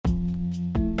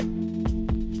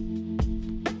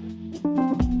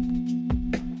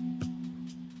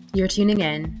You're tuning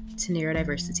in to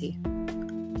Neurodiversity,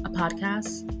 a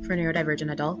podcast for neurodivergent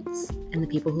adults and the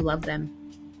people who love them.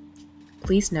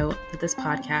 Please note that this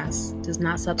podcast does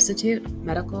not substitute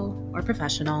medical or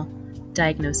professional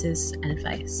diagnosis and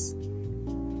advice.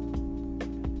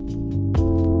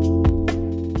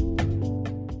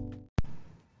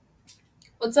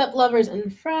 What's up, lovers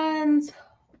and friends?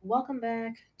 Welcome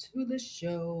back to the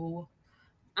show.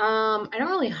 I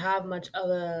don't really have much of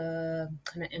a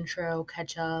kind of intro,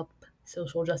 catch up,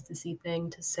 social justice-y thing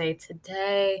to say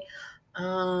today.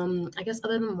 I guess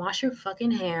other than wash your fucking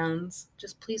hands.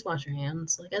 Just please wash your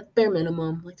hands. Like at bare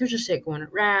minimum. Like there's just shit going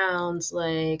around.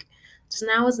 Like just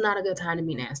now is not a good time to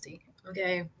be nasty.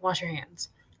 Okay? Wash your hands.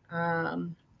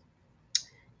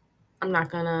 I'm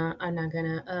not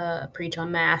gonna preach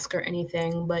on mask or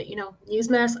anything, but use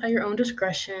masks at your own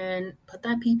discretion. Put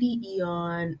that PPE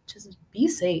on. Just be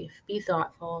safe. Be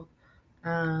thoughtful.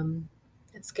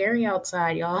 It's scary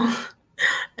outside, y'all.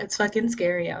 It's fucking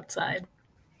scary outside.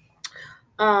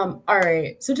 All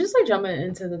right. So just like jumping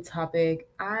into the topic,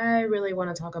 I really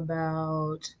want to talk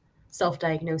about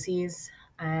self-diagnoses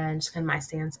and just kind of my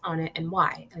stance on it and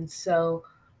why. And so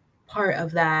part of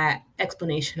that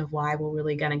explanation of why we're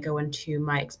really going to go into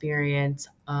my experience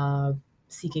of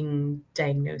seeking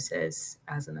diagnosis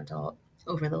as an adult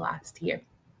over the last year.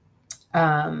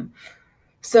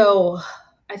 So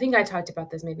I think I talked about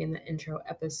this maybe in the intro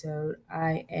episode.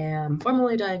 I am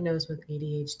formally diagnosed with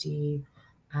ADHD.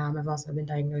 I've also been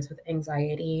diagnosed with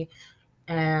anxiety,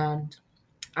 and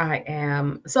I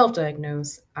am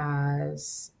self-diagnosed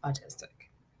as autistic,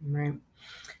 right?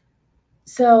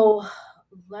 So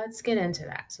let's get into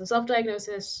that. So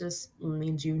self-diagnosis just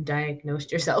means you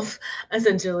diagnosed yourself,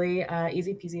 essentially.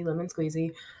 Easy peasy, lemon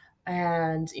squeezy.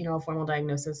 And, a formal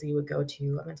diagnosis, you would go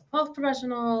to a mental health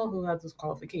professional who has those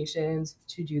qualifications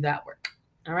to do that work.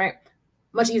 All right.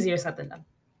 Much easier said than done.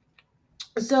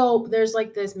 So there's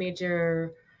like this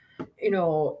major,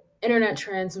 internet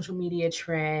trend, social media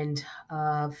trend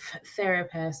of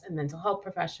therapists and mental health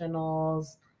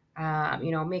professionals,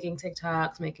 making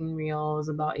TikToks, making reels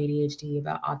about ADHD,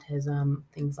 about autism,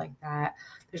 things like that.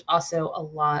 There's also a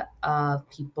lot of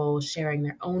people sharing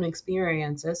their own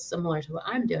experiences, similar to what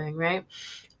I'm doing, right?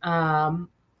 On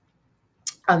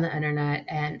the internet,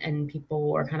 and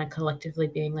people are kind of collectively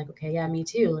being like, okay, yeah, me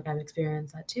too. Like I've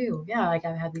experienced that too. Yeah, like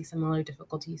I've had these similar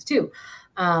difficulties too.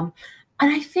 And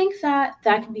I think that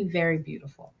can be very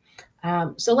beautiful.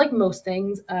 So like most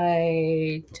things,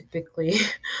 I typically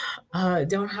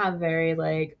don't have very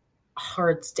like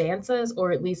hard stances,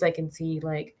 or at least I can see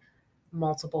like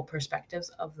multiple perspectives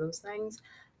of those things.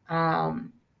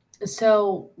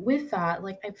 So with that,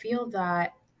 like I feel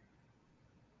that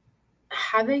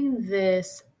having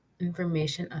this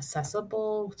information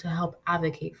accessible to help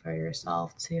advocate for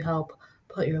yourself, to help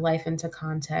put your life into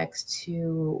context,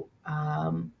 to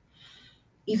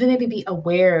even maybe be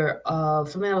aware of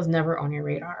something that was never on your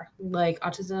radar. Like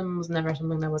autism was never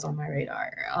something that was on my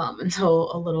radar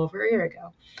until a little over a year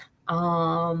ago.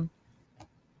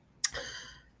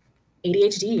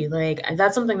 ADHD, like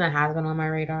that's something that has been on my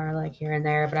radar, like here and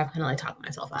there, but I've kind of like talked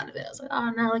myself out of it. I was like, oh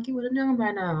no, like you would have known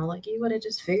by now, like you would have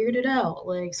just figured it out,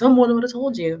 like someone would have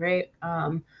told you, right?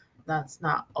 That's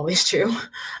not always true.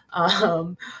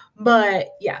 But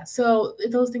yeah, so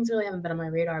those things really haven't been on my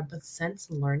radar, but since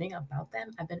learning about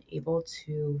them, I've been able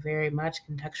to very much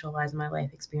contextualize my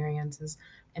life experiences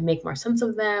and make more sense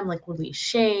of them, like release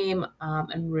shame,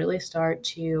 and really start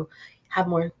to have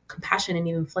more compassion and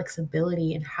even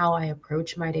flexibility in how I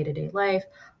approach my day-to-day life,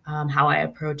 how I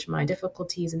approach my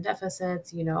difficulties and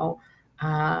deficits, and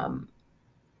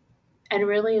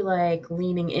really like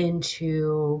leaning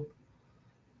into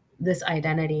this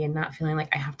identity and not feeling like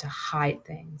I have to hide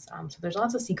things. So there's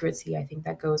lots of secrecy, I think,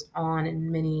 that goes on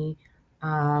in many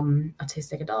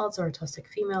autistic adults or autistic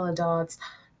female adults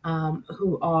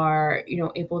who are,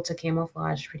 able to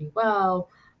camouflage pretty well,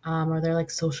 or they're like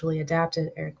socially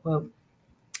adapted, air quote.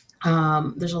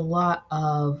 There's a lot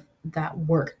of that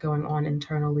work going on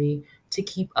internally to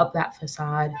keep up that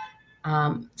facade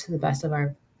to the best of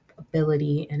our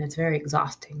ability, and it's very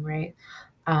exhausting, right?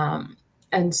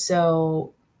 And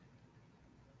so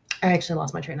I actually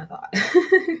lost my train of thought.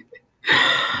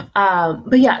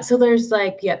 But yeah, so there's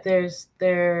like, we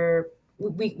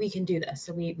can do this.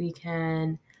 So we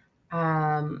can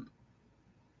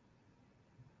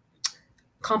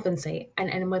compensate,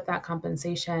 and with that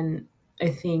compensation, I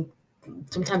think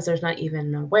sometimes there's not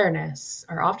even awareness,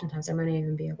 or oftentimes there might not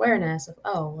even be awareness of,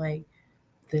 oh, like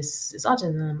this is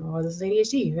autism, or this is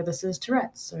ADHD, or this is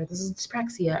Tourette's, or this is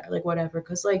dyspraxia, or like whatever.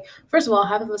 Because like, first of all,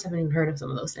 half of us haven't even heard of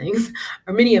some of those things,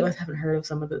 or many of us haven't heard of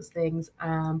some of those things.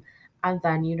 And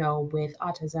then, with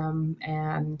autism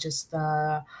and just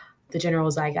the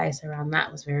general zeitgeist around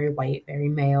that was very white, very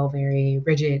male, very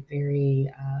rigid, very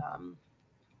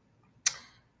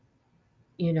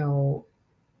you know,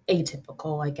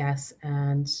 atypical, I guess.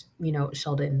 And,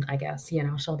 Sheldon, I guess,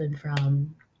 Sheldon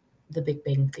from the Big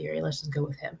Bang Theory. Let's just go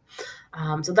with him.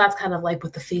 So that's kind of like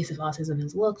what the face of autism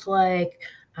has looked like.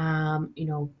 Um, you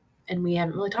know, and we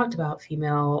haven't really talked about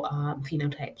female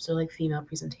phenotypes or like female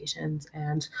presentations.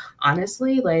 And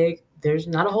honestly, like there's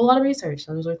not a whole lot of research.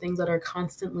 Those are things that are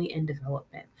constantly in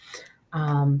development.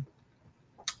 Um,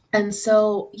 and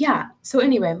so, yeah. So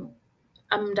anyway,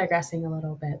 I'm digressing a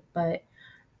little bit, but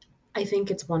I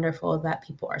think it's wonderful that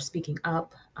people are speaking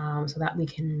up, so that we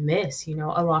can miss, a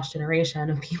lost generation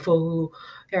of people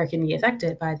who can be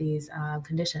affected by these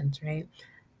conditions, right?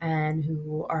 And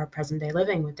who are present day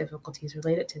living with difficulties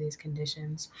related to these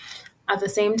conditions. At the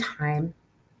same time,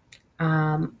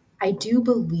 I do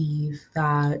believe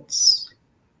that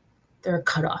there are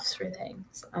cutoffs for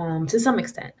things to some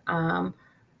extent.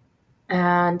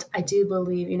 And I do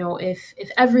believe,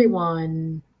 if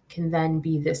everyone can then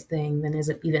be this thing, then is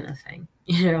it even a thing?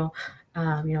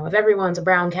 If everyone's a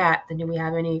brown cat, then do we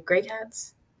have any gray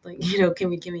cats? Like, can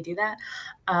we do that?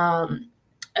 Um,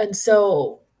 and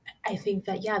so I think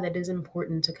that that is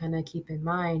important to kind of keep in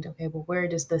mind. Okay, well, where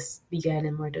does this begin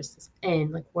and where does this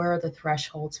end? Like, where are the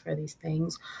thresholds for these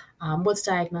things? What's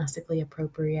diagnostically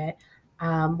appropriate?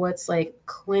 What's like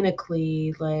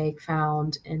clinically like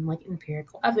found in like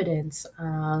empirical evidence,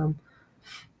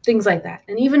 things like that.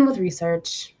 And even with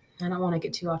research, I don't want to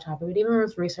get too off topic, but even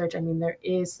with research, I mean, there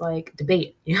is like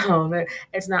debate,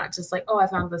 it's not just like, oh, I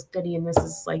found this study and this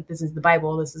is the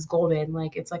Bible, this is golden.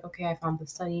 Like, it's like, okay, I found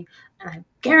this study and I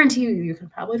guarantee you can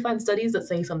probably find studies that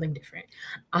say something different.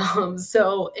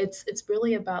 So it's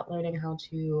really about learning how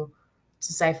to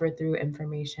decipher through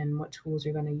information, what tools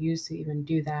you're going to use to even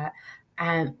do that.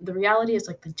 And the reality is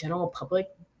like the general public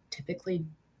typically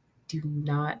do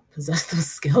not possess those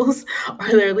skills, or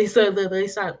they're at least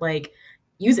not like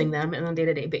using them on a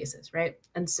day-to-day basis, right?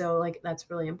 And so like that's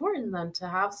really important then to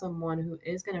have someone who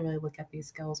is going to really look at these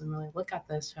skills and really look at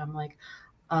this from like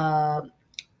uh,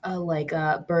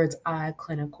 a bird's eye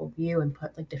clinical view and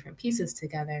put like different pieces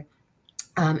together.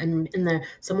 And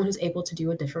someone who's able to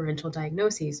do a differential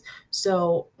diagnosis.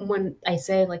 So when I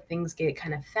say like things get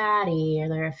kind of fatty or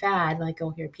they're a fad, like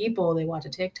I'll hear people, they watch a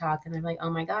TikTok and they're like,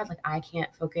 oh my God, like I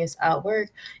can't focus at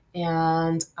work.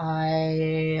 And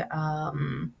I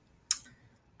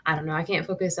don't know, I can't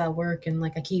focus at work and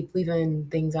like I keep leaving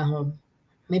things at home.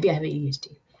 Maybe I have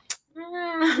ADHD.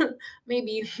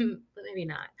 Maybe, but maybe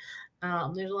not.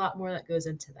 There's a lot more that goes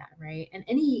into that, right? And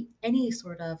any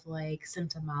sort of like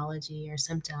symptomology or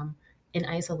symptom in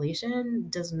isolation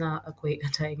does not equate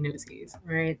to diagnoses,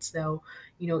 right? So,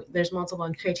 there's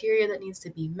multiple criteria that needs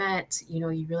to be met. You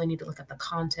really need to look at the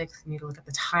context. You need to look at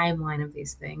the timeline of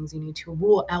these things. You need to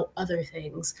rule out other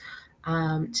things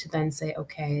to then say,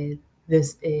 okay,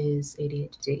 this is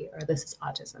ADHD or this is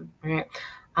autism, right?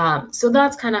 So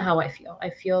that's kind of how I feel.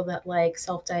 I feel that like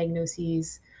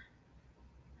self-diagnoses,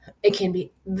 it can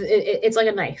be, it's like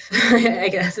a knife. I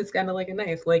guess it's kind of like a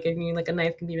knife. Like, I mean, like a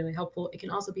knife can be really helpful. It can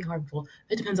also be harmful.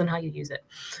 It depends on how you use it.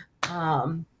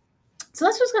 So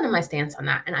that's just kind of my stance on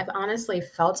that. And I've honestly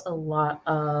felt a lot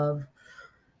of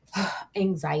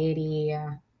anxiety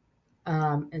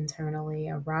internally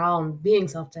around being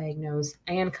self-diagnosed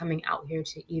and coming out here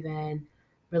to even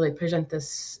really present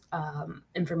this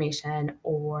information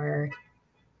or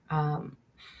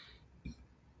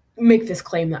make this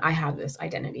claim that I have this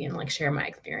identity and like share my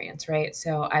experience, right?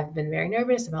 So I've been very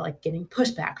nervous about like getting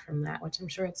pushback from that, which I'm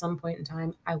sure at some point in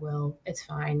time I will. It's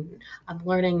fine. I'm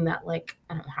learning that like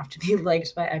I don't have to be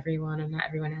liked by everyone and not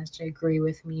everyone has to agree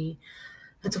with me.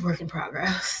 It's a work in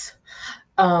progress.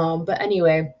 But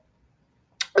anyway,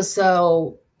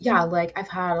 so yeah, like I've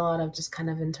had a lot of just kind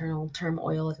of internal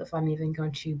turmoil, if I'm even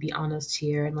going to be honest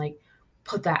here and like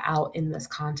put that out in this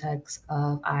context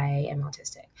of I am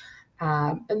autistic.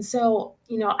 And so,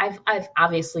 I've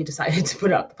obviously decided to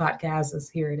put out the podcast as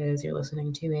here it is, you're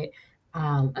listening to it.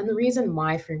 And the reason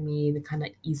why for me, to kind of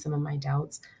ease some of my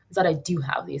doubts is that I do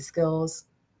have these skills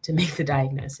to make the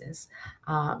diagnosis.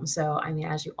 So, I mean,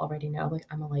 as you already know, like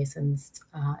I'm a licensed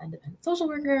independent social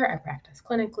worker. I practice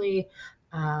clinically.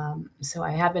 So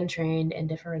I have been trained in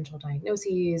differential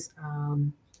diagnoses.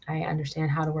 I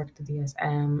understand how to work the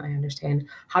DSM. I understand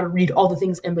how to read all the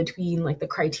things in between, like the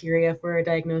criteria for a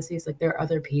diagnosis. Like there are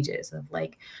other pages of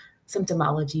like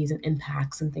symptomologies and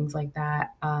impacts and things like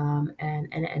that.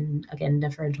 And again,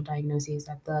 differential diagnoses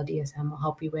that the DSM will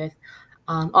help you with.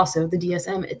 Also, the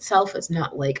DSM itself is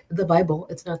not like the Bible.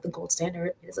 It's not the gold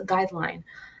standard. It's a guideline.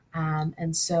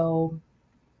 And so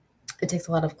it takes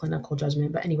a lot of clinical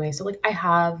judgment. But anyway, so like I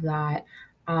have that.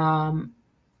 Um,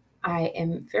 I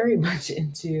am very much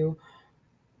into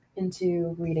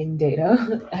reading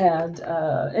data, and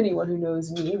anyone who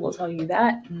knows me will tell you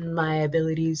that my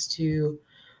abilities to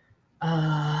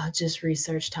just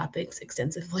research topics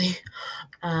extensively.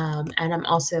 And I'm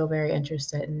also very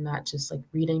interested in not just like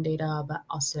reading data, but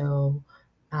also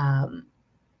um,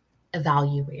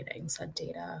 evaluating said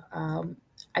data.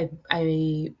 I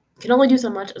can only do so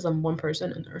much as I'm one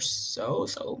person, and there's so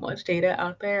much data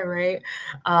out there, right?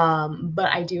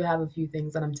 But I do have a few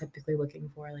things that I'm typically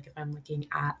looking for. Like if I'm looking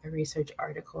at a research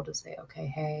article to say, okay,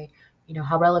 hey,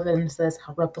 how relevant is this?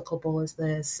 How replicable is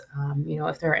this?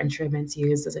 If there are instruments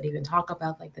used, does it even talk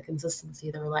about like the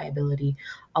consistency, the reliability,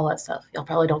 all that stuff? Y'all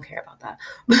probably don't care about that,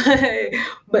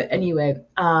 but anyway,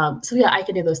 so yeah, I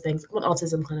can do those things. I'm an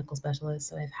autism clinical specialist,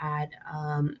 so I've had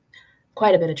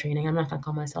quite a bit of training. I'm not going to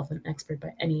call myself an expert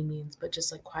by any means, but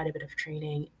just like quite a bit of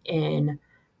training in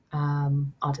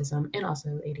autism and also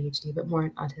ADHD, but more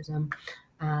in autism,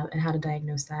 and how to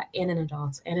diagnose that, and in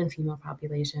adults and in female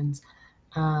populations.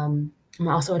 I'm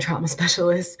also a trauma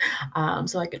specialist,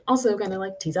 so I can also kind of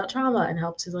like tease out trauma and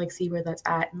help to like see where that's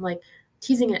at. And like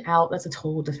teasing it out, that's a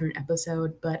total different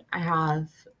episode, but I have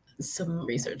some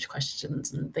research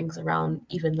questions and things around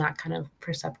even that kind of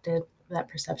that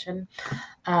perception.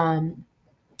 Um,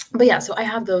 but yeah, so I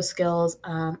have those skills.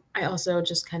 I also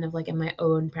just kind of like in my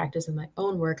own practice and my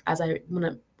own work, when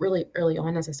I really early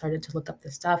on, as I started to look up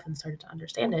this stuff and started to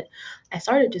understand it, I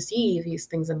started to see these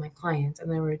things in my clients.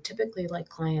 And they were typically like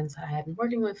clients that I had been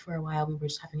working with for a while. We were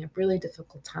just having a really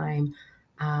difficult time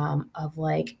of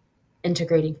like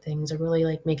integrating things or really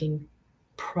like making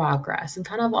progress, and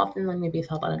kind of often like maybe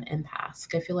felt at an impasse.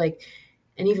 I feel like,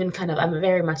 and even kind of, I'm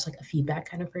very much like a feedback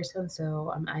kind of person.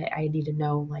 So I need to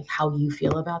know like how you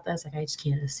feel about this. Like I just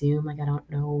can't assume, like I don't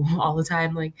know all the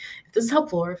time, like if this is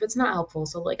helpful or if it's not helpful.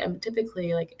 So like I'm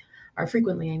typically like, or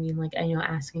frequently, I mean, like,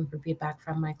 asking for feedback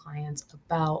from my clients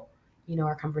about,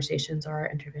 our conversations or our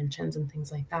interventions and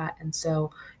things like that. And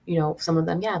so, some of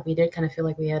them, yeah, we did kind of feel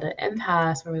like we had an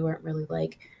impasse where we weren't really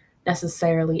like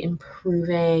necessarily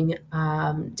improving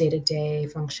day-to-day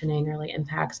functioning or like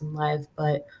impacts in life,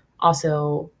 but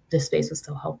also this space was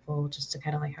so helpful just to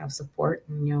kind of like have support,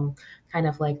 and kind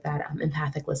of like that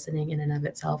empathic listening in and of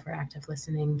itself, or active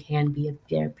listening, can be a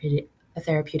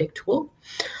therapeutic tool.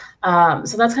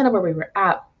 So that's kind of where we were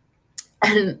at.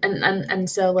 And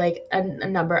so like a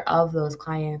number of those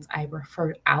clients I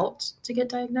referred out to get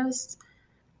diagnosed,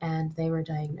 and they were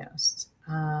diagnosed.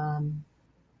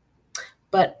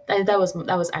 But that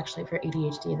was actually for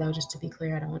ADHD, though, just to be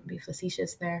clear. I don't want to be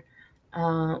facetious there.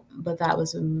 But that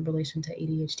was in relation to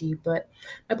ADHD. But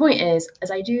my point is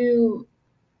I do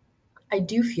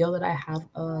feel that I have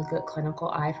a good clinical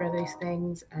eye for these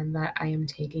things, and that I am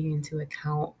taking into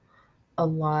account a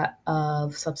lot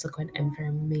of subsequent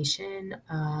information.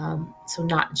 So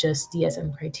not just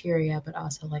DSM criteria, but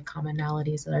also like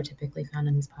commonalities that are typically found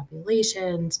in these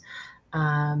populations,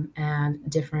 and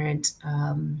different.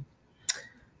 Um,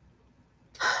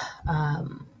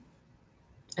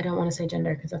 I don't want to say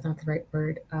gender because that's not the right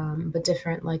word, but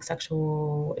different like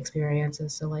sexual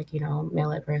experiences. So like,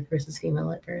 male at birth versus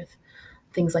female at birth,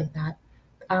 things like that.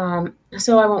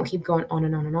 So I won't keep going on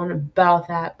and on and on about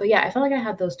that. But yeah, I felt like I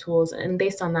had those tools, and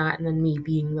based on that, and then me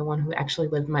being the one who actually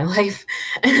lived my life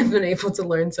and have been able to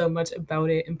learn so much about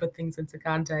it and put things into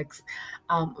context,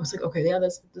 I was like, okay, yeah,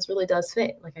 this really does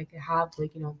fit. Like I could have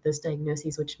like, this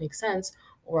diagnosis, which makes sense,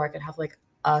 or I could have like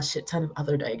a shit ton of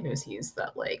other diagnoses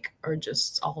that like are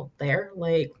just all there.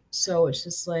 Like, so it's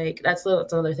just like that's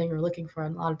another thing we're looking for.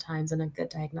 And a lot of times in a good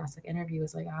diagnostic interview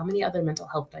is like, how many other mental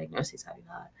health diagnoses have you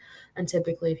had? And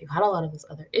typically, if you've had a lot of those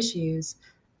other issues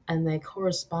and they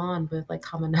correspond with like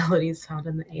commonalities found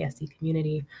in the ASD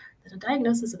community, then a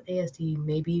diagnosis of ASD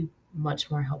may be much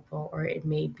more helpful, or it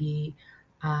may be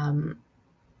um,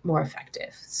 more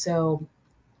effective. So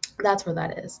that's where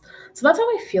that is. So that's how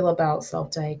I feel about self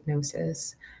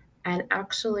diagnosis. And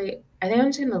actually, I think I'm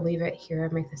just going to leave it here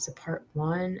and make this a part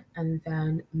one, and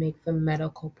then make the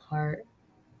medical part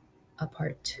a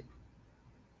part two.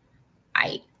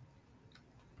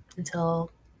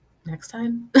 Until next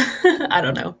time. I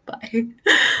don't know. Bye.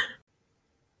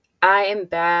 I am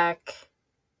back.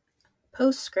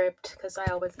 Postscript, because I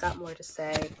always got more to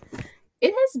say.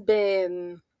 It has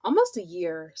been almost a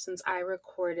year since I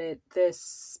recorded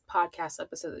this podcast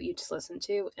episode that you just listened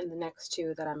to, and the next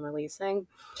two that I'm releasing.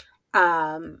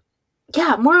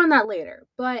 Yeah, more on that later.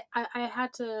 But I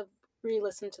had to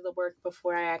re-listened to the work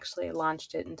before I actually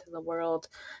launched it into the world.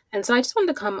 And so I just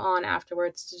wanted to come on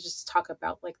afterwards to just talk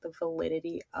about like the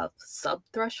validity of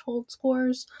sub-threshold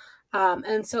scores.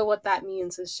 And so what that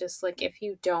means is just like if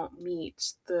you don't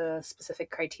meet the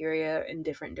specific criteria in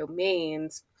different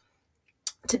domains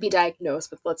to be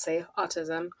diagnosed with, let's say,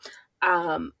 autism,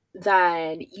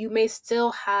 then you may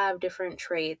still have different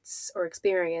traits or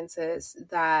experiences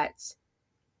that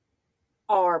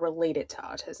are related to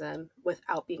autism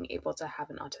without being able to have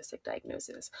an autistic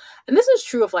diagnosis. And this is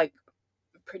true of like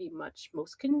pretty much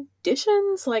most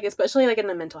conditions, like especially like in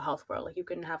the mental health world. Like you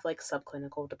can have like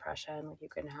subclinical depression, like you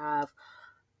can have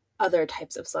other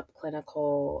types of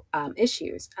subclinical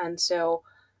issues. And so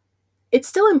it's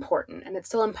still important and it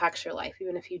still impacts your life,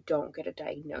 even if you don't get a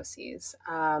diagnosis.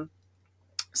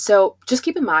 So just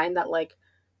keep in mind that like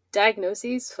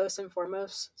diagnoses first and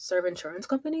foremost serve insurance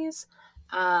companies,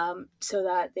 so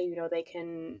that they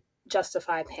can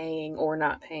justify paying or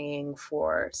not paying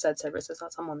for said services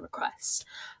that someone requests.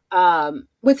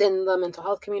 Within the mental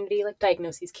health community, like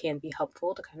diagnoses can be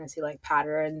helpful to kind of see like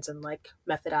patterns and like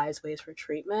methodized ways for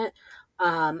treatment.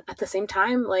 At the same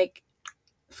time, like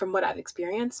from what I've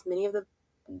experienced,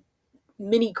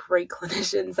 many great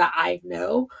clinicians that I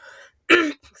know,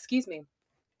 excuse me,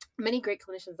 many great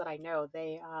clinicians that I know,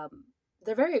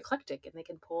 they're very eclectic and they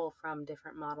can pull from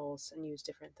different models and use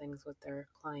different things with their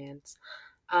clients.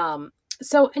 Um,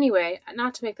 so anyway,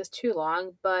 not to make this too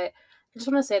long, but I just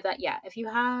want to say that yeah, if you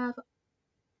have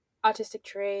autistic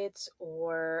traits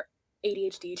or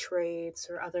ADHD traits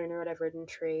or other neurodivergent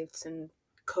traits and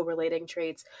correlating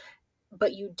traits,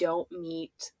 but you don't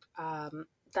meet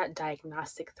that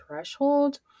diagnostic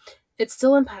threshold, it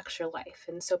still impacts your life.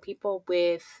 And so people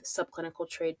with subclinical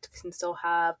traits can still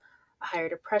have a higher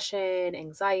depression,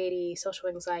 anxiety, social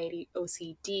anxiety,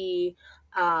 OCD,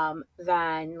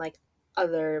 than like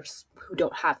others who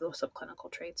don't have those subclinical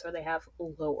traits or they have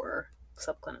lower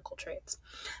subclinical traits.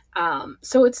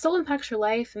 So it still impacts your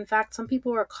life. In fact, some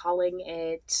people are calling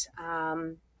it,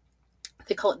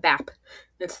 they call it BAP.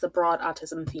 It's the broad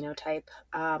autism phenotype.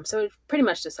 So it pretty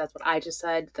much just says what I just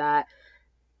said, that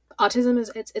autism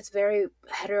is it's very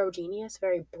heterogeneous,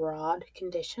 very broad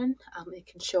condition. It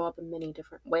can show up in many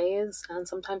different ways, and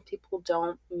sometimes people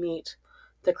don't meet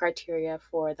the criteria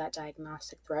for that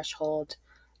diagnostic threshold.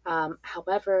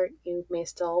 However, you may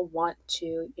still want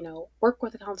to, work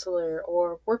with a counselor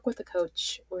or work with a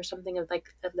coach or something of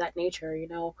that nature.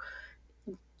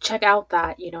 Check out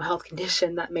that health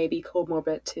condition that may be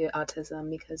comorbid to autism,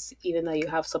 because even though you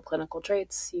have subclinical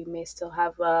traits, you may still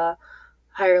have a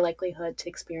higher likelihood to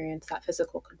experience that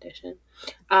physical condition.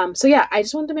 So yeah, I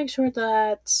just wanted to make sure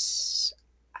that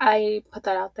I put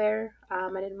that out there. I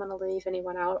didn't want to leave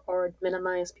anyone out or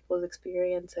minimize people's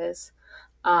experiences.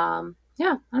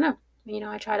 Yeah, I don't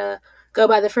know. I try to go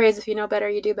by the phrase, if you know better,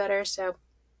 you do better. So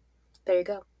there you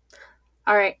go.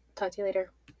 All right. Talk to you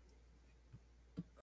later.